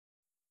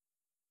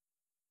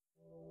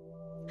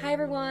Hi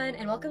everyone,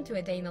 and welcome to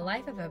a day in the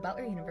life of a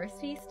Butler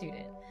University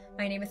student.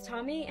 My name is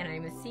Tommy, and I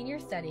am a senior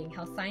studying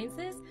health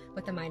sciences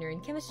with a minor in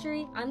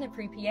chemistry on the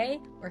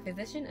pre-PA or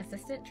physician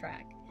assistant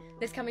track.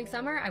 This coming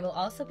summer, I will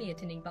also be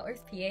attending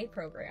Butler's PA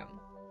program.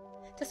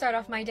 To start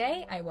off my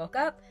day, I woke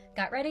up,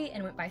 got ready,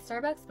 and went by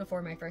Starbucks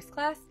before my first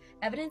class,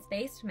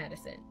 evidence-based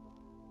medicine.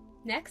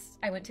 Next,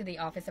 I went to the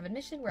Office of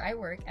Admission where I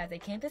work as a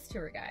campus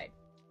tour guide.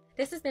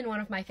 This has been one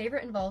of my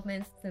favorite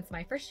involvements since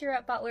my first year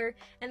at Butler,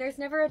 and there's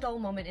never a dull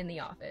moment in the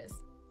office.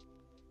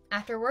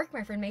 After work,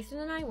 my friend Mason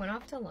and I went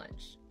off to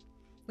lunch.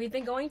 We've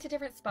been going to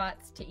different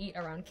spots to eat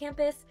around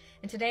campus,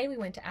 and today we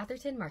went to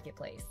Atherton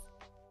Marketplace.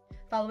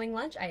 Following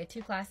lunch, I had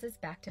 2 classes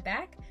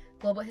back-to-back,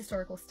 Global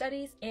Historical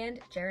Studies and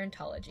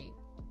Gerontology.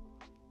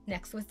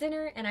 Next was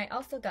dinner, and I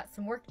also got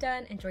some work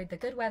done, enjoyed the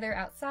good weather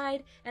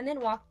outside, and then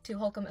walked to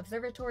Holcomb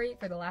Observatory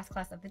for the last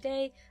class of the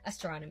day,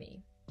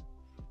 Astronomy.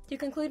 To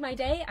conclude my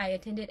day, I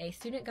attended a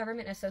Student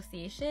Government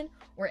Association,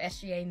 or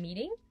SGA,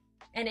 meeting.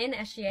 And in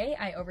SGA,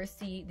 I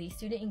oversee the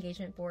Student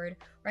Engagement Board,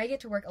 where I get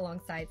to work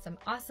alongside some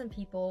awesome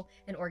people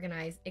and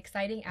organize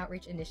exciting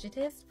outreach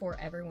initiatives for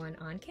everyone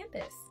on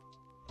campus.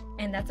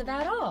 And that's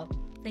about all.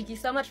 Thank you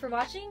so much for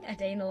watching A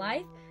Day in the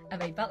Life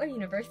of a Butler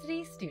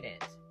University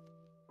student.